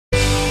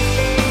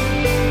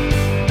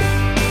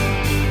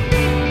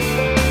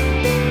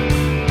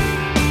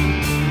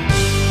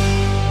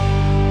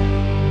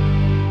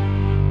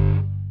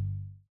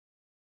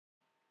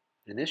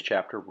this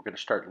chapter, we're going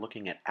to start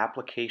looking at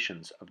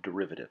applications of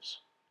derivatives.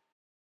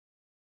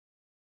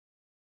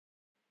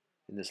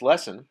 In this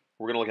lesson,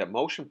 we're going to look at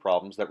motion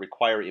problems that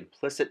require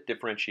implicit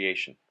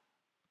differentiation.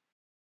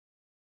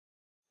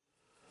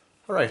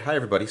 All right, hi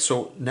everybody.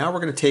 So now we're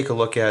going to take a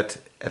look at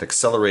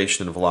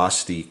acceleration and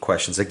velocity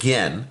questions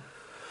again,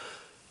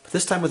 but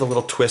this time with a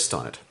little twist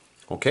on it.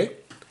 Okay?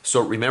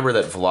 So remember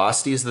that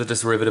velocity is the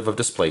derivative of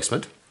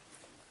displacement,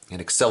 and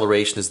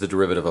acceleration is the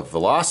derivative of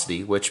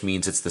velocity, which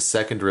means it's the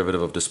second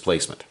derivative of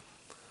displacement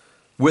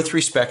with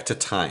respect to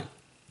time.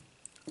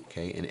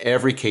 Okay? In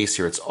every case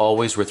here, it's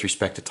always with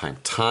respect to time.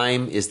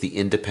 Time is the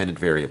independent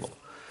variable.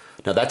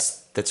 Now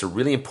that's a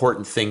really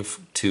important thing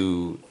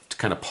to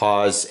kind of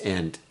pause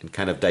and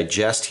kind of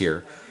digest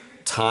here.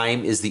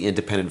 Time is the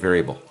independent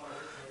variable.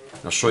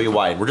 I'll show you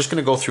why. We're just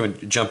going to go through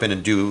and jump in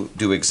and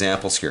do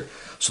examples here.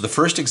 So the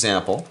first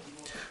example,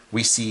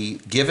 we see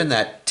given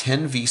that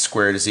 10v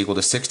squared is equal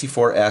to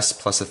 64s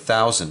plus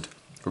 1,000,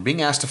 we're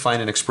being asked to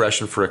find an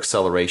expression for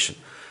acceleration.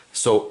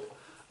 So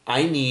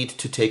I need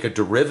to take a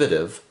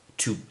derivative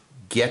to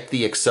get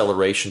the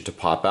acceleration to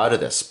pop out of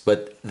this.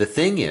 But the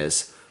thing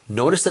is,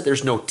 notice that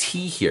there's no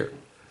t here.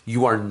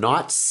 You are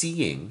not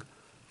seeing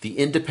the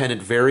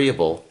independent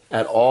variable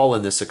at all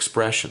in this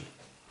expression.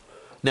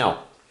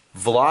 Now,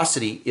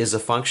 velocity is a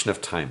function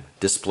of time.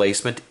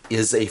 Displacement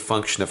is a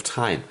function of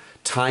time.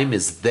 Time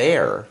is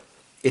there.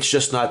 It's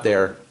just not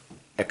there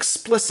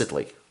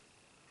explicitly.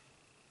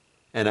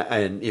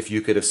 And if you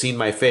could have seen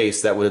my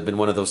face, that would have been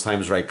one of those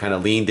times where I kind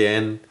of leaned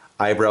in,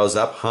 eyebrows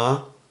up,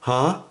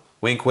 huh,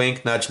 wink,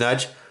 wink, nudge,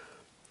 nudge.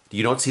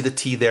 You don't see the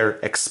t there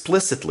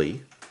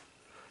explicitly.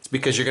 It's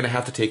because you're going to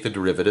have to take the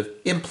derivative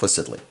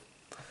implicitly.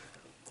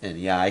 And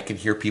yeah, I can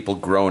hear people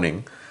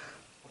groaning,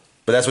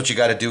 but that's what you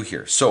got to do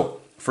here. So,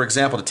 for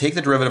example, to take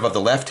the derivative of the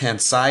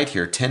left-hand side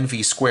here,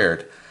 10v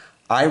squared,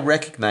 I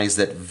recognize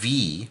that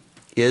v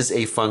is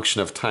a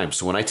function of time.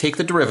 So when I take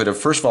the derivative,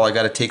 first of all, I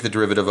got to take the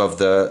derivative of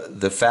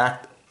the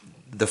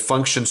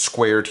function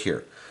squared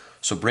here.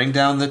 So bring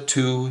down the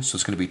 2, so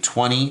it's going to be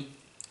 20,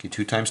 okay,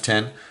 2 times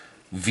 10,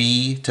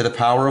 v to the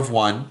power of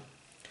 1,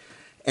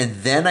 and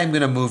then I'm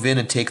going to move in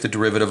and take the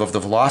derivative of the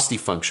velocity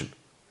function.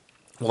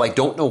 Well, I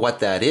don't know what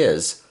that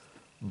is,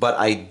 but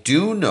I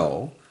do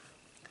know,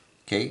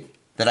 okay,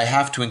 that I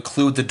have to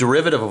include the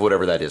derivative of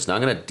whatever that is. Now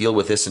I'm going to deal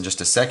with this in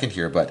just a second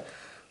here, but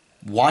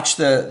watch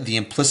the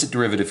implicit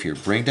derivative here.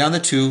 Bring down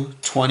the 2,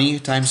 20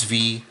 times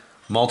v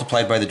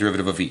multiplied by the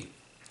derivative of v.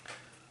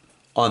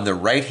 On the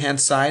right-hand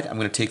side, I'm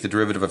going to take the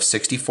derivative of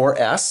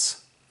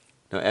 64s.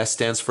 Now s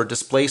stands for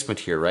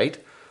displacement here,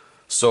 right?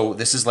 So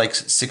this is like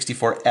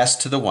 64s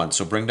to the 1.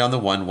 So bring down the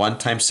 1. 1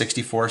 times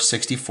 64,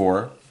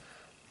 64.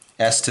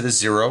 S to the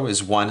 0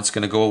 is 1. It's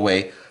going to go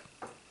away.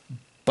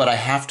 But I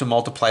have to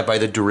multiply by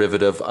the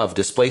derivative of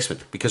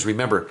displacement. Because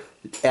remember,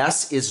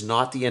 s is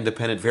not the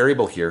independent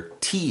variable here.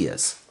 T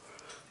is.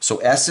 So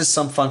s is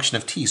some function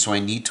of t. So I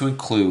need to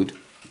include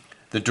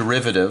the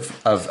derivative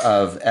of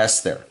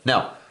s there.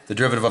 Now, the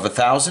derivative of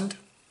 1,000,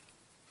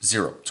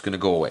 0. It's going to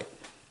go away.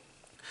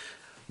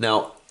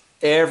 Now,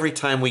 every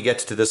time we get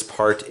to this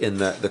part in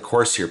the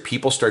course here,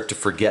 people start to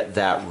forget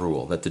that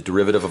rule, that the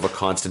derivative of a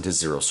constant is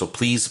 0. So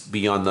please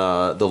be on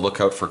the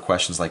lookout for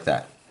questions like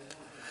that.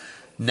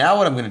 Now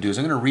what I'm going to do is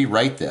I'm going to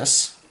rewrite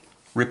this,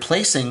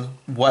 replacing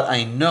what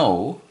I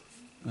know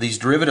these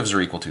derivatives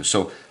are equal to.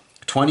 So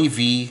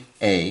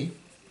 20va,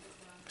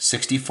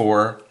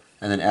 64,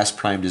 and then s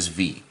primed is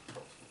v.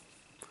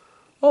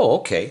 Oh,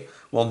 okay.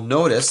 Well,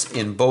 notice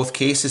in both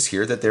cases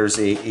here that there's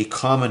a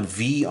common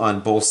v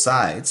on both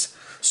sides.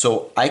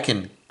 So I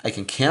can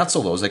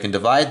cancel those, I can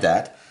divide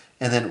that,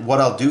 and then what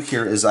I'll do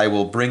here is I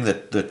will bring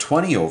the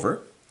 20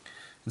 over,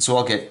 and so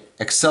I'll get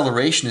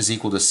acceleration is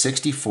equal to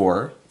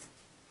 64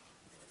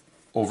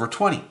 over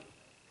 20.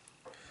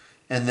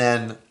 And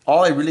then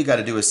all I really got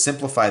to do is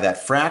simplify that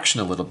fraction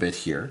a little bit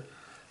here,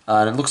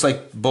 and it looks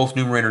like both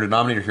numerator and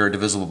denominator here are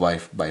divisible by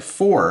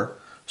 4,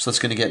 so that's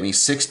going to get me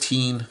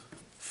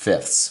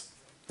 16/5.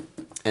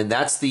 And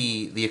that's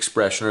the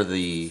expression or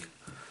the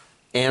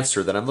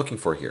answer that I'm looking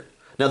for here.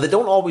 Now, they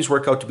don't always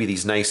work out to be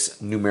these nice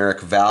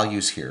numeric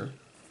values here.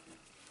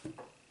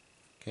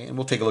 Okay, and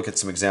we'll take a look at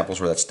some examples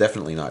where that's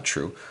definitely not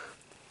true.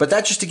 But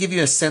that's just to give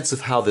you a sense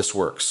of how this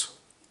works.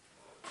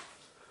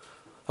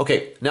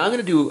 Okay, now I'm going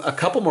to do a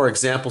couple more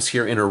examples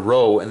here in a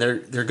row, and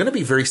they're going to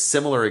be very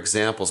similar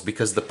examples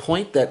because the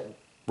point that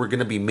we're going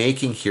to be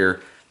making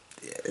here,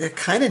 it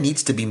kind of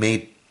needs to be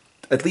made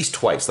at least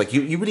twice. Like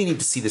you really need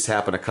to see this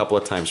happen a couple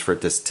of times for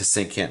it to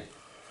sink in.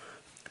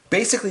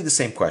 Basically the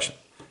same question.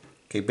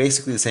 Okay,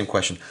 basically the same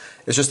question.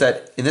 It's just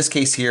that in this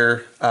case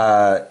here,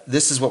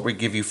 this is what we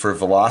give you for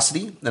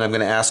velocity, and I'm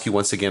going to ask you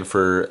once again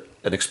for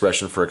an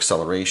expression for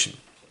acceleration.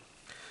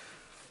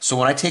 So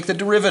when I take the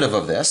derivative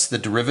of this, the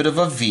derivative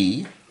of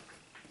v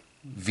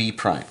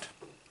primed,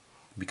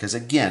 because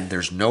again,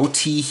 there's no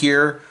t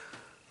here,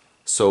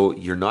 so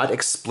you're not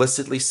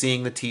explicitly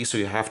seeing the t, so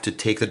you have to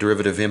take the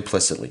derivative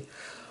implicitly.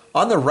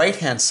 On the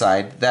right-hand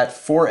side, that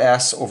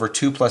 4s over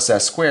 2 plus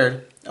s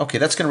squared, okay,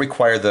 that's going to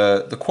require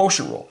the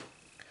quotient rule.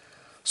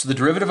 So the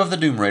derivative of the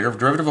numerator,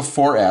 derivative of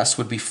 4s,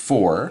 would be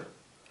 4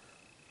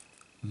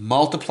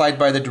 multiplied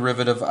by the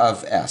derivative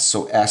of s,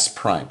 so s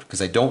prime,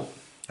 because I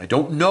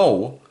don't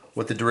know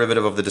what the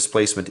derivative of the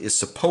displacement is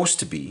supposed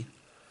to be,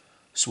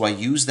 so I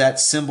use that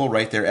symbol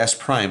right there, s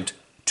primed,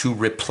 to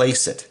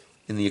replace it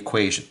in the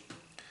equation.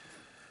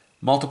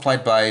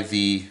 Multiplied by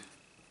the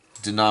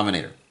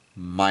denominator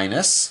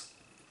minus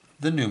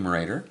the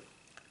numerator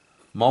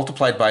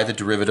multiplied by the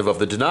derivative of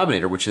the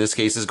denominator, which in this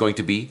case is going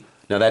to be,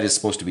 now that is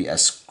supposed to be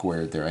s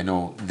squared there. I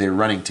know they're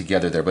running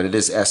together there, but it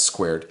is s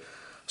squared.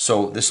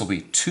 So this will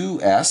be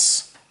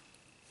 2s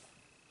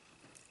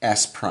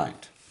s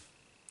primed.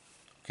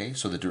 Okay,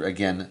 so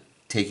again,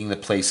 taking the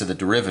place of the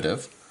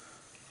derivative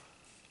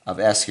of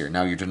s here.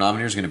 Now your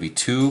denominator is going to be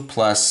 2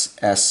 plus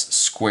s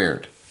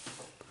squared.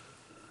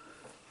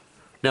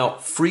 Now,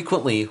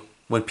 frequently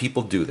when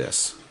people do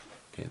this,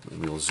 okay,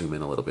 we'll zoom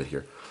in a little bit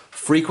here.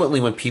 Frequently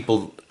when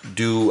people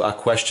do a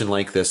question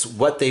like this,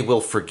 what they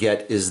will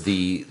forget is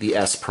the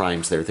s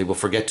primes there. They will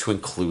forget to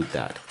include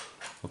that.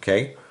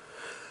 Okay?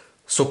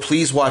 So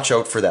please watch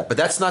out for that. But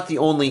that's not the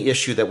only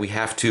issue that we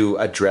have to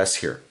address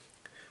here.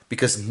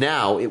 Because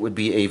now it would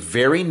be a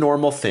very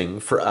normal thing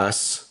for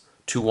us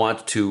to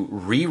want to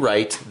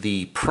rewrite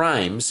the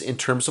primes in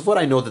terms of what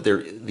I know that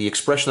they're, the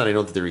expression that I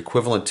know that they're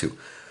equivalent to.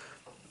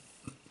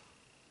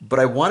 But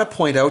I want to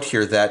point out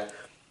here that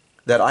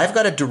I've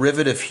got a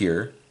derivative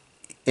here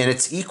and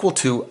it's equal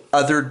to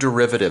other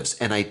derivatives,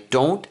 and I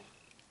don't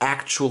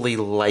actually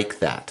like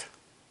that.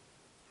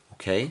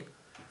 Okay?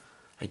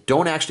 I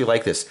don't actually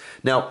like this.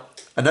 Now,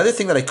 another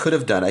thing that I could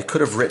have done, I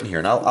could have written here,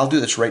 and I'll do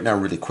this right now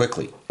really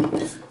quickly.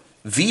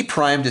 V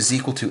primed is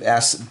equal to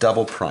S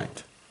double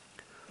primed.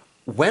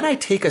 When I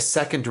take a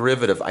second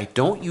derivative, I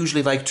don't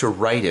usually like to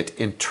write it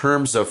in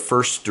terms of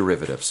first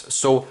derivatives.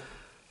 So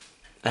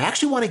I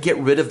actually want to get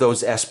rid of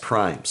those S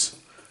primes.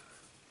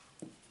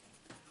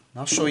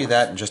 I'll show you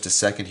that in just a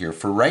second here.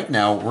 For right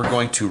now, we're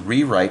going to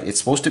rewrite. It's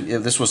supposed to.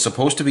 This was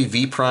supposed to be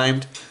V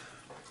primed,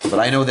 but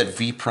I know that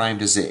V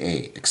primed is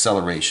a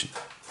acceleration.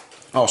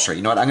 Oh, sorry.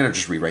 You know what? I'm going to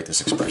just rewrite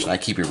this expression. I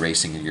keep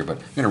erasing it here, but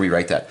I'm going to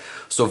rewrite that.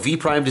 So V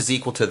primed is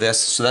equal to this.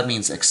 So that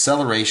means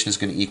acceleration is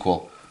going to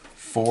equal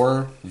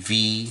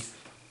 4V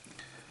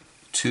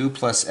 2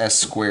 plus S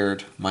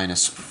squared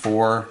minus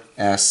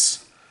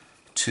 4S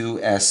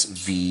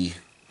 2SV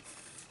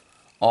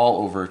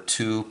all over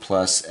 2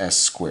 plus S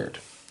squared.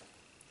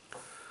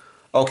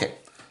 Okay,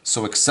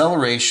 so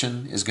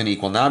acceleration is going to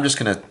equal, now I'm just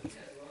going to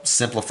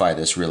simplify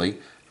this really,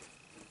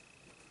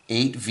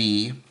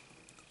 8V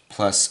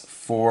plus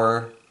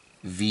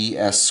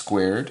 4VS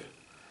squared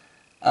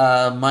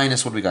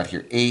minus, what do we got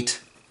here,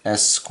 8S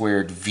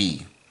squared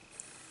V.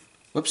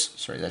 Whoops,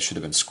 sorry, that should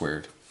have been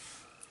squared.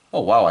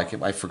 Oh wow,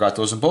 I forgot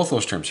those in both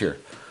those terms here.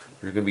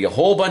 There's going to be a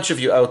whole bunch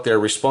of you out there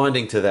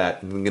responding to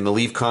that. I'm going to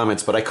leave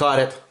comments, but I caught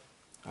it.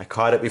 I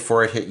caught it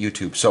before it hit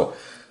YouTube. So,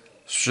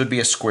 should be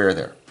a square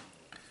there.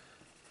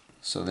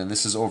 So then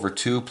this is over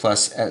 2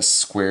 plus S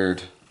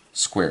squared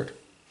squared.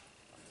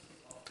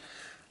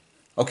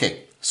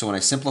 Okay, so when I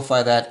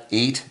simplify that,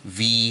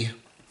 8V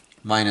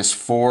minus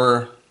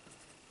 4S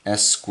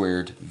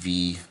squared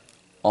V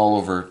all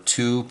over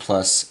 2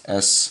 plus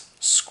S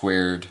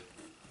squared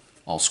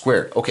all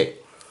squared. Okay,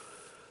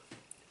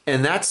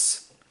 and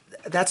that's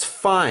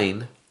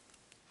fine,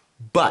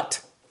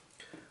 but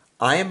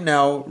I am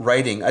now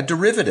writing a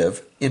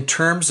derivative in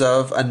terms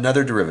of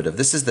another derivative.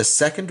 This is the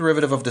second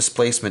derivative of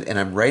displacement, and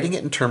I'm writing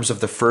it in terms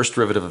of the first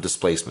derivative of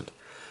displacement.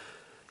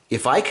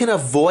 If I can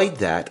avoid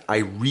that, I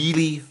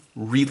really,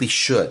 really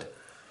should.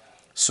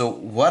 So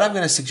what I'm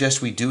going to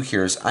suggest we do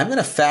here is I'm going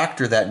to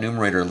factor that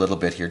numerator a little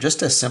bit here, just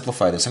to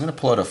simplify this. I'm going to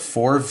pull out a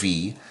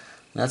 4V, and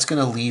that's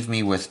going to leave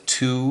me with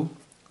 2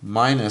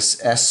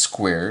 minus S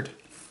squared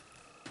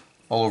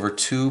all over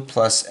 2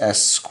 plus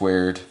S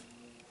squared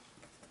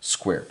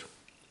squared.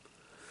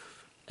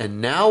 And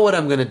now what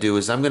I'm going to do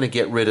is I'm going to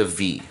get rid of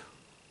V.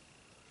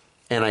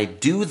 And I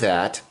do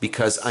that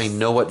because I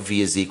know what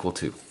V is equal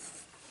to.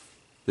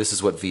 This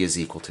is what V is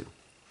equal to.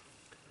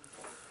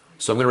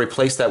 So I'm going to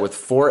replace that with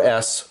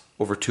 4S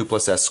over 2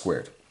 plus S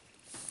squared.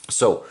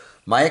 So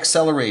my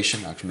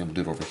acceleration, actually I'm going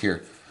to do it over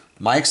here.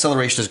 My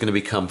acceleration is going to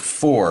become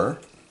 4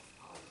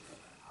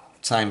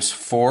 times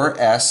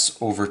 4S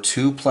over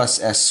 2 plus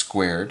S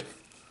squared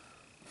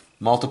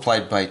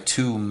multiplied by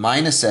 2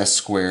 minus S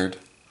squared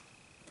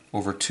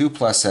over 2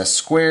 plus S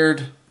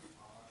squared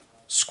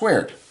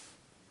squared.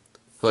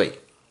 Hey,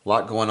 a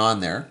lot going on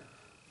there.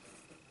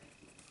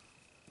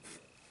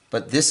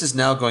 But this is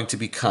now going to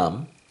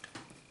become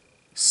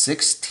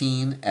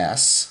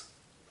 16S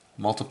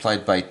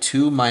multiplied by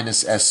 2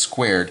 minus S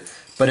squared.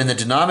 But in the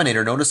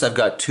denominator, notice I've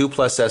got 2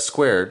 plus S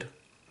squared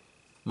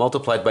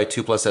multiplied by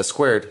 2 plus S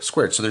squared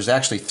squared. So there's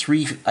actually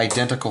 3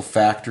 identical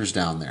factors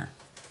down there.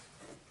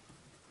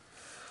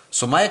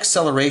 So my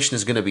acceleration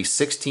is going to be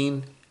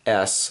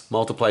 16S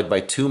multiplied by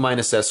 2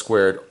 minus S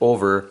squared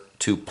over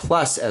 2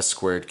 plus S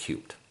squared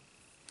cubed.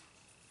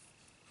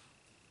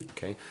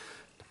 Okay.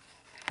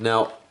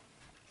 Now,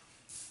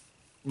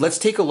 let's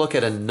take a look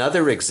at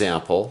another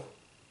example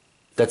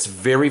that's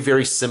very,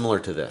 very similar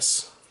to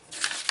this.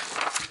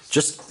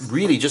 Just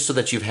really just so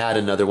that you've had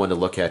another one to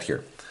look at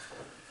here.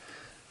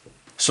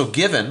 So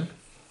given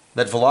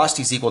that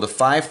velocity is equal to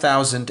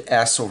 5,000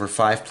 s over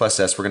 5 plus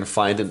s, we're going to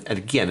find, and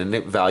again,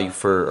 a value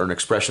for, or an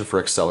expression for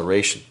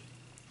acceleration.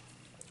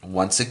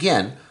 Once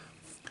again,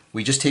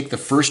 we just take the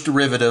first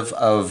derivative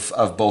of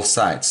both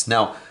sides.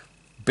 Now,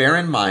 bear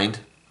in mind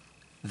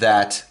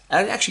that,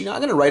 and actually, no, I'm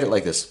going to write it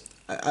like this.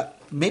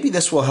 Maybe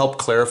this will help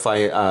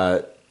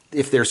clarify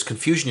if there's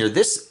confusion here.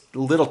 This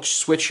little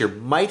switch here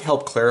might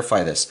help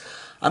clarify this.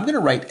 I'm going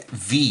to write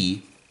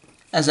v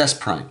as s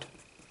primed.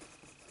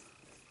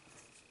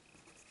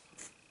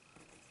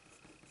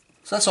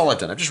 So that's all I've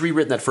done. I've just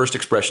rewritten that first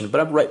expression,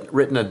 but I've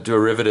written a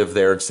derivative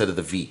there instead of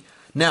the v.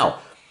 Now,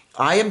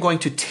 I am going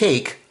to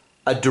take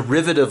a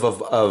derivative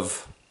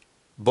of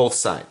both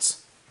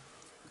sides.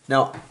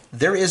 Now,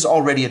 there is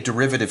already a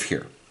derivative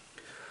here.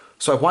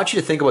 So I want you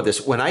to think about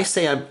this. When I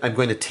say I'm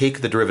going to take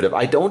the derivative,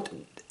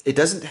 it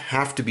doesn't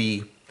have to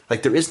be,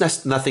 like there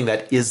is nothing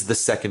that is the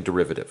second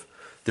derivative.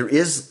 There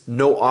is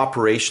no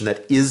operation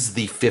that is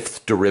the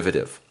fifth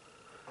derivative.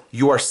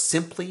 You are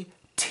simply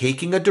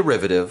taking a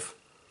derivative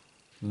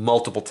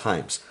multiple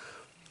times.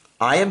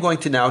 I am going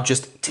to now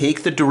just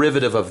take the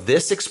derivative of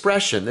this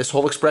expression, this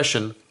whole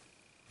expression,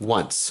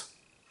 once.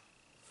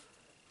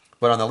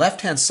 But on the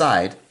left-hand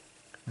side,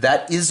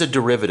 that is a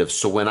derivative.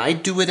 So when I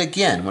do it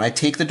again, when I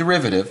take the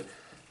derivative,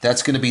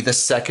 that's going to be the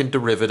second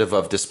derivative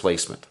of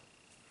displacement.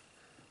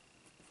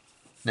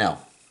 Now,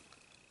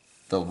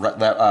 the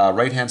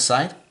right-hand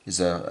side is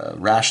a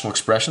rational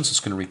expression, so it's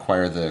going to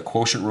require the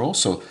quotient rule.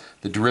 So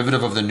the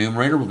derivative of the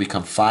numerator will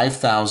become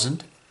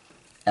 5,000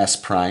 s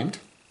primed.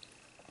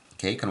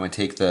 Okay, can I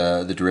take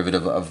the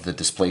derivative of the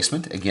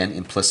displacement, again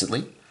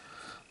implicitly,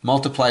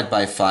 multiplied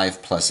by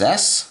 5 plus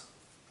s,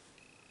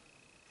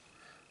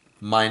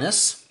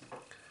 minus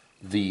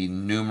the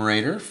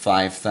numerator,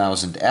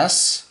 5,000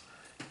 s,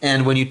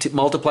 and when you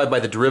multiply by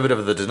the derivative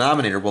of the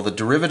denominator, well, the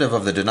derivative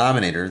of the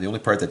denominator, the only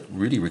part that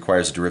really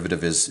requires a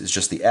derivative is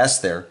just the s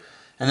there,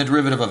 and the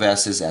derivative of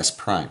s is s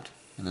primed.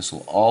 And this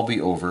will all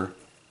be over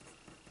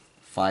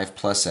 5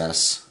 plus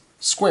s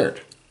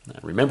squared. Now,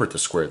 remember to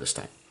square this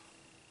time.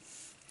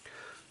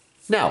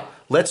 Now,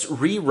 let's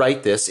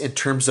rewrite this in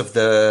terms of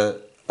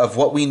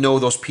what we know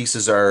those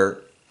pieces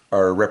are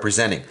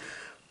representing.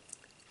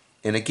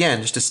 And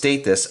again, just to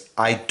state this,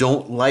 I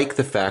don't like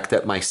the fact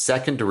that my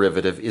second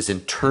derivative is in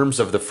terms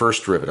of the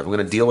first derivative. I'm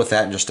going to deal with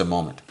that in just a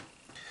moment.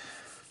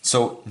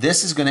 So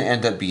this is going to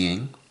end up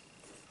being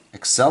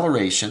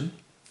acceleration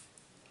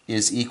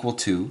is equal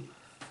to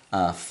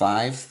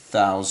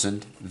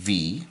 5,000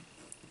 v,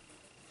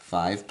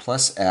 5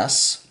 plus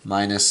s,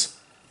 minus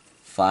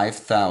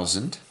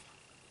 5,000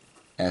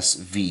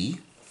 sv,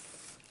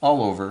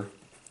 all over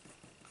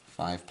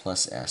 5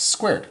 plus s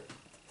squared.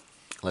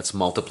 Let's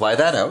multiply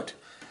that out.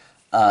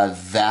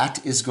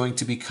 That is going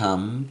to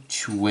become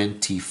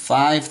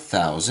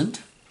 25,000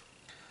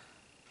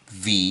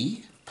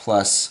 v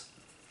plus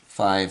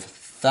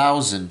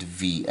 5,000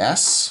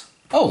 vs.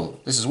 Oh,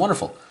 this is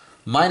wonderful.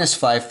 Minus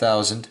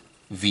 5,000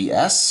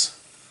 vs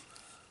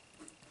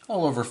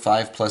all over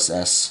 5 plus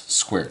s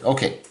squared.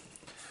 Okay,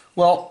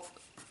 well,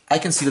 I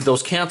can see that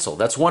those cancel.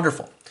 That's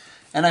wonderful.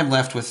 And I'm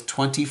left with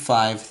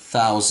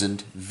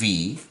 25,000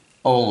 v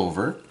all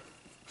over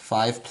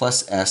 5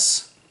 plus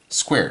s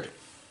squared.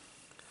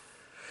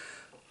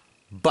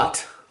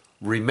 But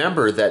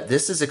remember that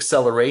this is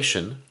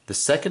acceleration, the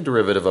second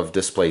derivative of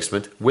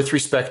displacement, with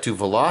respect to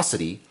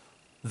velocity,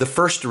 the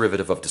first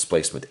derivative of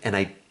displacement. And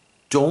I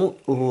don't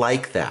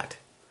like that.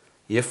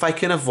 If I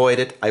can avoid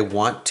it, I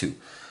want to.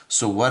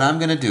 So what I'm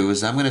going to do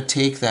is I'm going to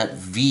take that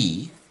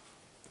v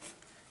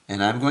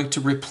and I'm going to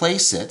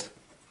replace it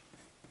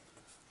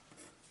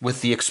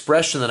with the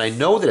expression that I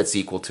know that it's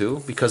equal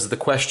to because of the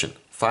question.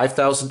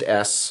 5,000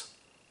 s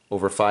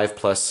over 5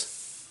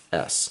 plus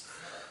s.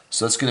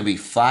 So that's going to be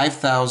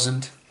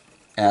 5,000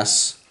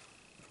 s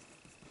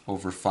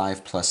over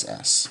 5 plus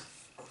s.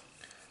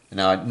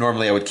 Now,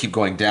 normally I would keep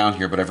going down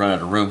here, but I've run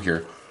out of room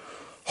here.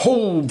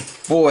 Oh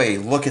boy,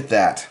 look at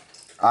that.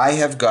 I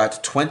have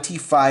got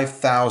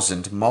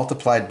 25,000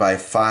 multiplied by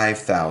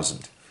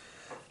 5,000.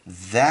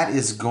 That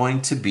is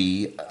going to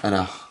be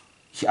a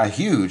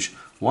huge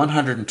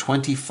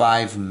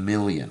 125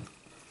 million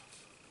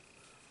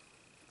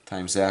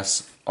times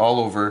s all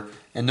over.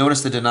 And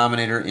notice the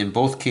denominator, in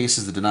both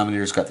cases, the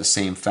denominator's got the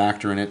same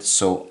factor in it,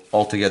 so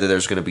altogether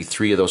there's going to be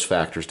 3 of those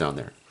factors down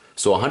there.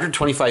 So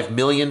 125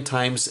 million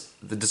times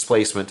the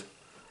displacement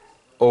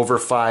over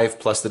 5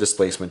 plus the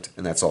displacement,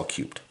 and that's all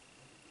cubed.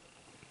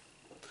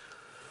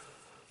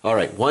 All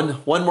right,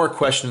 one more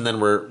question, and then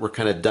we're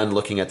kind of done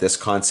looking at this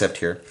concept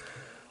here.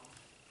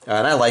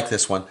 And I like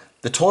this one.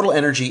 The total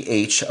energy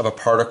h of a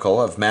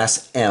particle of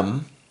mass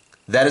m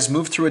that has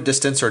moved through a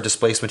distance or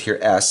displacement here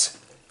s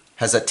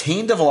has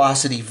attained a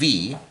velocity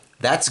v,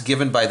 that's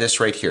given by this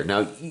right here.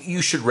 Now,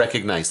 you should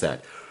recognize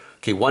that.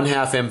 Okay,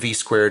 1/2 mv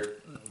squared,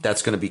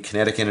 that's going to be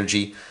kinetic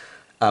energy.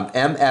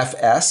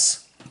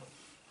 Mfs,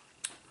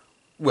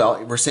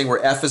 well, we're saying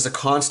where f is a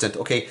constant.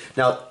 Okay,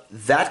 now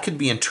that could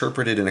be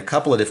interpreted in a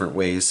couple of different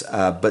ways,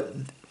 but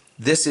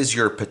this is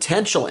your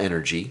potential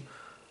energy,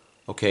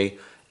 okay,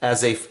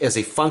 as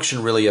a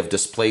function really of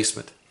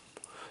displacement.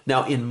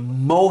 Now,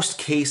 in most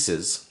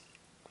cases,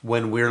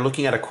 when we're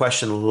looking at a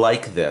question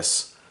like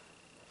this,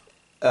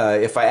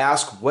 if I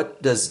ask what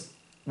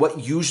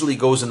usually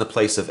goes in the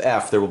place of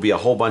F, there will be a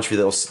whole bunch of you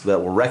that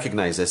will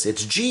recognize this.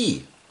 It's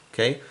G,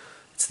 okay?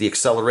 It's the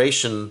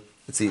acceleration.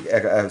 It's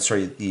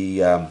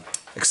the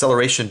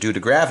acceleration due to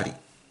gravity.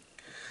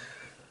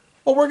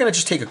 Well, we're going to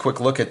just take a quick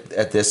look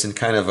at this in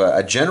kind of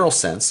a general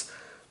sense.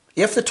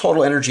 If the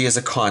total energy is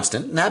a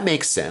constant, and that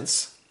makes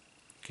sense,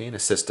 okay, in a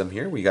system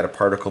here, we got a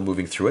particle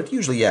moving through it.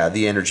 Usually, yeah,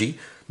 the energy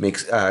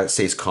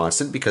stays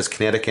constant because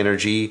kinetic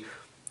energy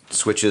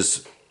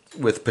switches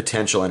with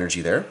potential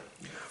energy there.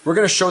 We're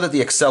going to show that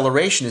the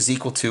acceleration is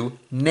equal to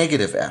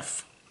negative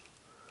F.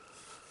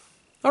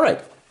 All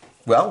right,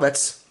 well,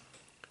 let's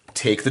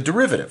take the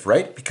derivative,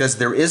 right? Because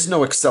there is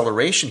no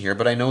acceleration here,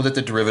 but I know that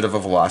the derivative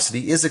of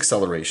velocity is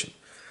acceleration.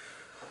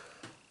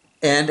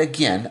 And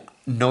again,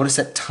 notice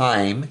that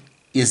time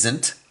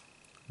isn't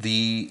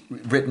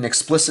written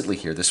explicitly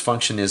here. This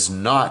function is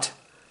not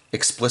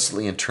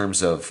explicitly in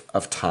terms of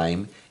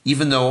time,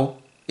 even though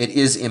it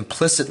is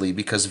implicitly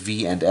because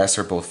v and s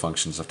are both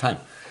functions of time.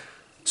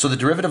 So the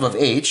derivative of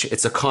h,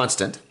 it's a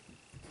constant,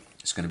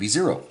 it's going to be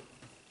 0.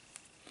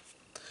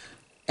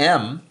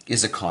 M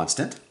is a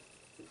constant.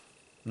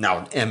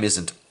 Now, m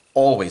isn't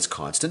always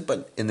constant,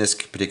 but in this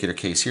particular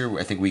case here,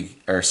 I think we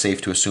are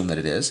safe to assume that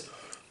it is.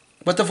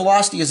 But the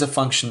velocity is a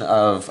function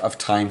of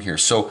time here.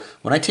 So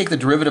when I take the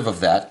derivative of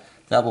that,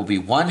 that will be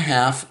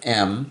 1/2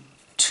 m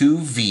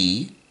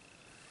 2v,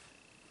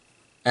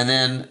 and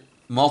then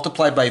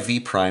multiplied by v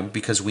prime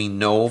because we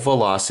know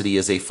velocity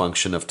is a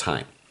function of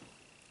time.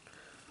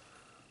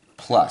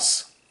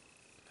 Plus,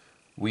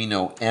 we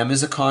know m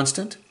is a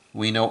constant,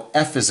 we know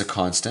f is a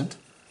constant.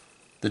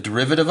 The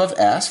derivative of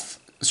s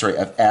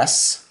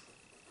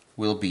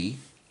will be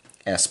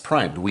s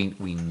primed.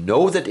 We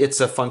know that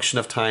it's a function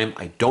of time.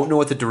 I don't know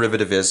what the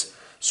derivative is,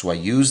 so I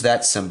use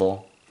that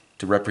symbol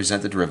to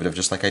represent the derivative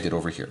just like I did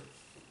over here.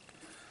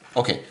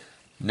 Okay,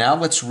 now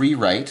let's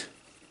rewrite,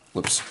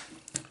 whoops,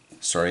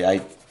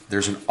 sorry,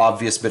 there's an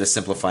obvious bit of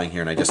simplifying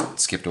here and I just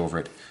skipped over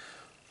it.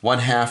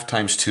 1/2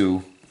 times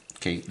 2,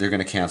 okay, they're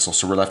going to cancel,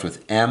 so we're left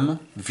with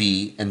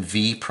mv, and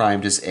v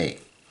primed is a,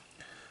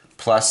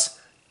 plus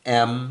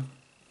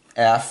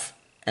mf,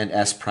 and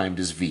s primed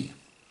is v.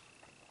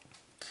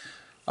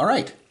 All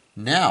right,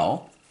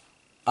 now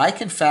I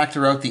can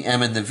factor out the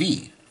m and the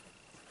v.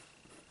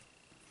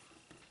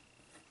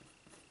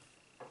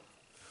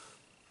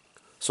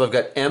 So I've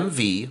got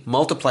mv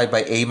multiplied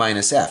by a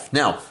minus f.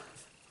 Now,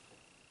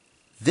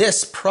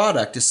 this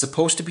product is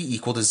supposed to be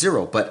equal to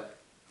 0, but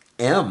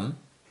m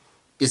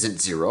isn't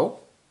 0.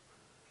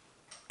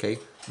 Okay,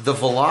 the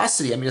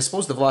velocity, I mean, I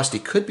suppose the velocity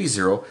could be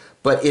 0,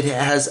 but it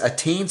has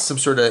attained some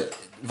sort of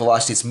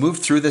velocity. It's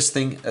moved through this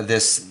thing,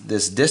 this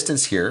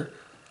distance here.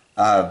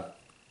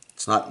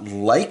 It's not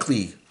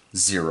likely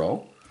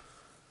 0.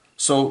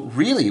 So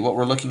really what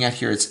we're looking at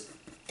here is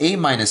a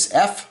minus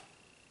f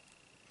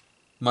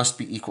must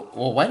be equal.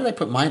 Well, why did I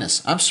put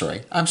minus? I'm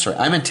sorry.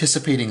 I'm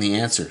anticipating the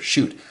answer.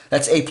 Shoot.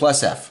 That's a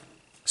plus f.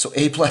 So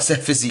a plus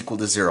f is equal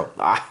to 0.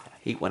 I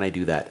hate when I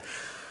do that.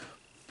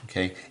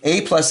 Okay.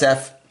 A plus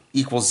f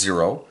equals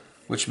 0,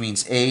 which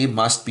means a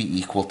must be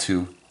equal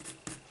to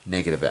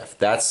negative f.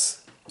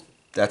 That's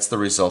the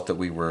result that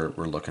we were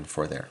looking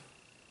for there.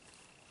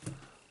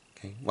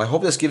 Okay. Well, I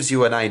hope this gives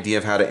you an idea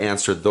of how to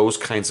answer those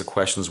kinds of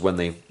questions when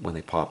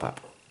they pop up.